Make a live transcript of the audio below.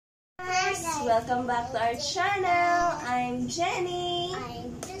Welcome back to our channel. I'm Jenny.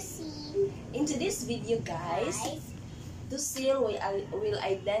 I'm Docille. In today's video, guys, Docille will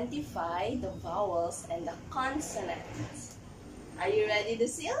identify the vowels and the consonants. Are you ready,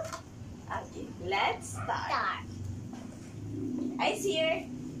 Docille? Okay, let's start. Eyes here.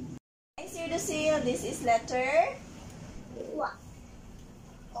 Eyes here, Docille. This is letter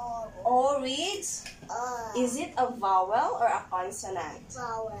O reads. Is it a vowel or a consonant?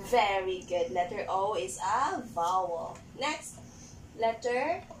 Vowel. Very good. Letter O is a vowel. Next,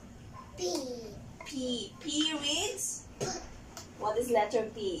 letter P. P. P reads. What is letter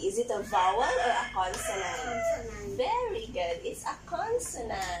P? Is it a vowel or a consonant? Consonant. Very good. It's a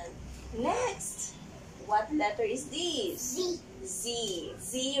consonant. Next, what letter is this? Z. Z.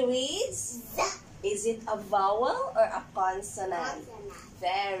 Z reads. Z. Is it a vowel or a consonant? Consonant.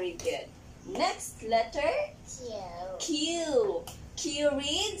 Very good. Next letter Q. Q. Q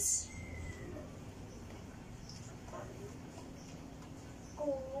reads.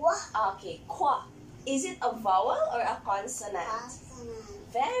 Okay, qua. Is it a vowel or a consonant?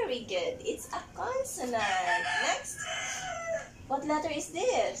 Consonant. Very good. It's a consonant. Next. What letter is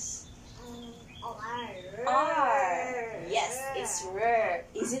this? R. R. Yes, it's R.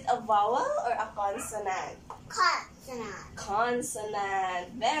 Is it a vowel or a consonant? Consonant. Consonant.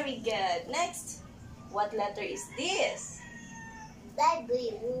 Very good. Next. What letter is this?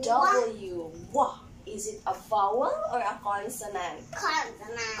 W. W. Wa. Is it a vowel or a consonant?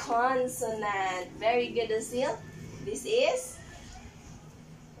 Consonant. Consonant. Very good, Docille. This is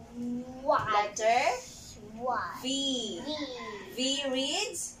Y. letter Y. V. V. V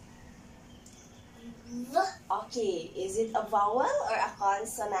reads. V. Okay, is it a vowel or a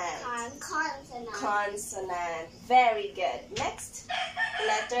consonant? Consonant. Consonant. Very good. Next,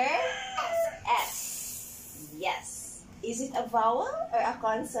 letter S. Yes. Is it a vowel or a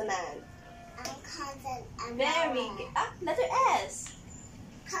consonant? Consonant. Very good. Letter S.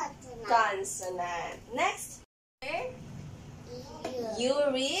 Consonant. Consonant. Next, letter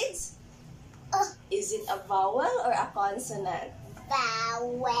U reads. Is it a vowel or a consonant?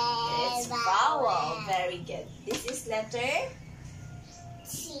 Vowel. It's vowel. Very good. This is letter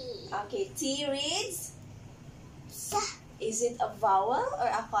T. Okay, T reads. S. Is it a vowel or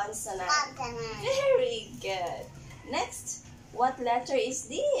a consonant? Consonant. Very good. Next, what letter is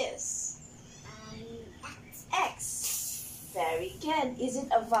this? X. X. Very good. Is it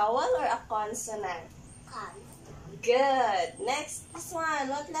a vowel or a consonant? Consonant. Good. Next, this one.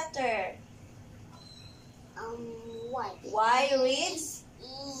 What letter? Y. Y reads.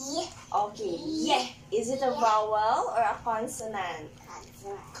 E. Okay, yeah. Is it a vowel or a consonant?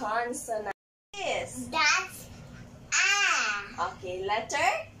 Consonant. Consonant. Yes. That's A. Okay, letter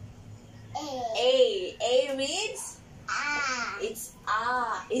A. A. A reads. A. It's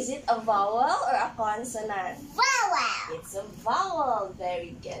A. Is it a vowel or a consonant? Vowel. It's a vowel.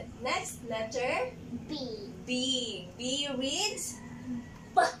 Very good. Next letter B. B. B reads.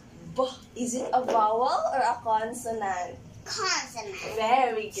 B. B. Is it a vowel or a consonant? Consonant.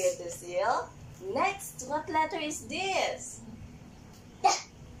 Very good, Docille. Next, what letter is this? D.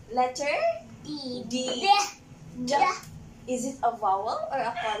 Letter D. D. D. D. Is it a vowel or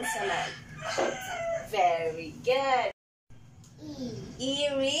a consonant? Very good. E. E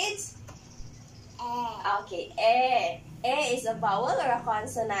reads. A. Okay, A. A is a vowel or a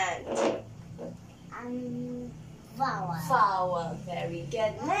consonant? Vowel. Vowel. Very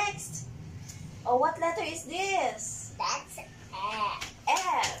good. Next. Oh, what letter is this? That's F.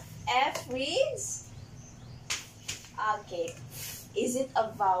 F. F reads. Okay. Is it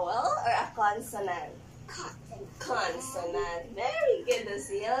a vowel or a consonant? Consonant. Consonant. Very good,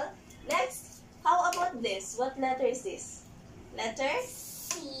 Docille. Next. How about this? What letter is this? Letter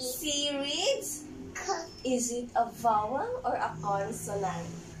C. C reads. Consonant. Is it a vowel or a consonant?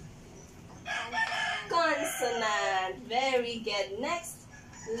 Consonant. Very good. Next.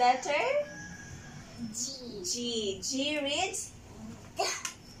 Letter G. G. G reads.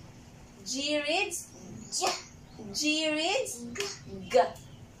 G reads. J. G reads. G. G.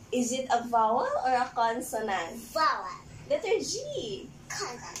 Is it a vowel or a consonant? Vowel. Letter G.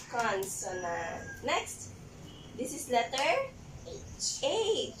 Consonant. Consonant. Next. This is letter H.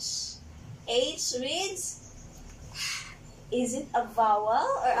 H. H reads. Is it a vowel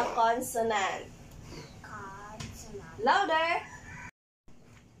or a consonant? Consonant. Louder.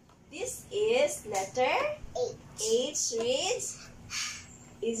 This is letter H. H reads.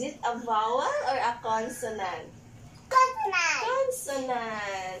 Is it a vowel or a consonant? Consonant.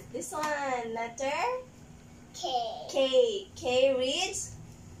 Consonant. This one, letter K. K. K reads.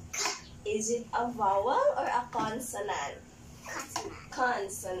 Is it a vowel or a consonant? Consonant.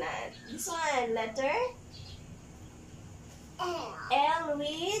 Consonant. This one, letter L. L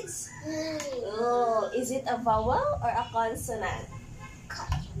reads. E. Oh, is it a vowel or a consonant?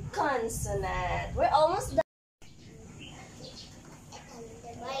 Consonant. Consonant. We're almost done.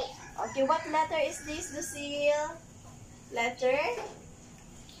 Right. Okay, what letter is this, Docille? Letter?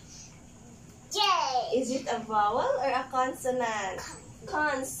 J. Is it a vowel or a consonant?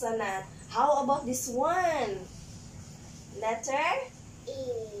 Consonant. How about this one? Letter? E.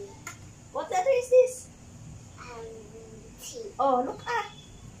 What letter is this? T. Oh, look at.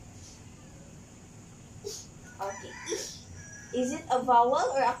 Okay. Is it a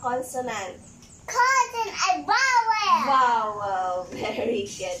vowel or a consonant? Consonant and vowel. Vowel. Very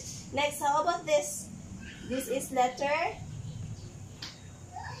good. Next, how about this? This is letter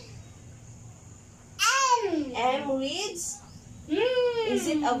M. M reads. Is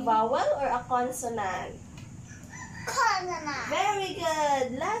it a vowel or a consonant? Consonant. Very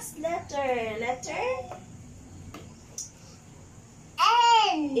good. Last letter. Letter?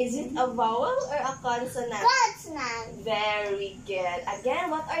 N. Is it a vowel or a consonant? Consonant. Very good. Again,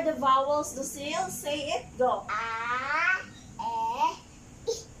 what are the vowels, Docille? Say it. Go. A. E. I.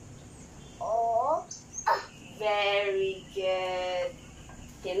 O. Very good.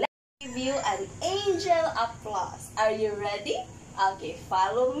 Okay, let's give you an angel applause. Are you ready? Okay,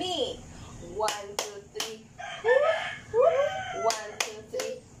 follow me. 1, 2, 3. 1, 2,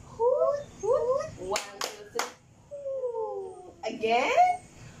 3. 1, 2, 3. Again.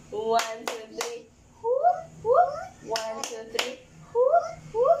 1, 2, 3. 1, 2, 3.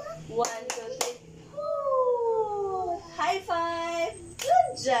 1, 2, 3. High five.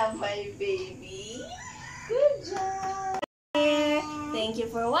 Good job, my baby. Good job. Thank you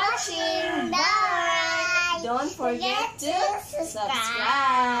for watching. Bye. Don't forget to subscribe.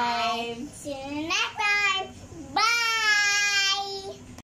 See you next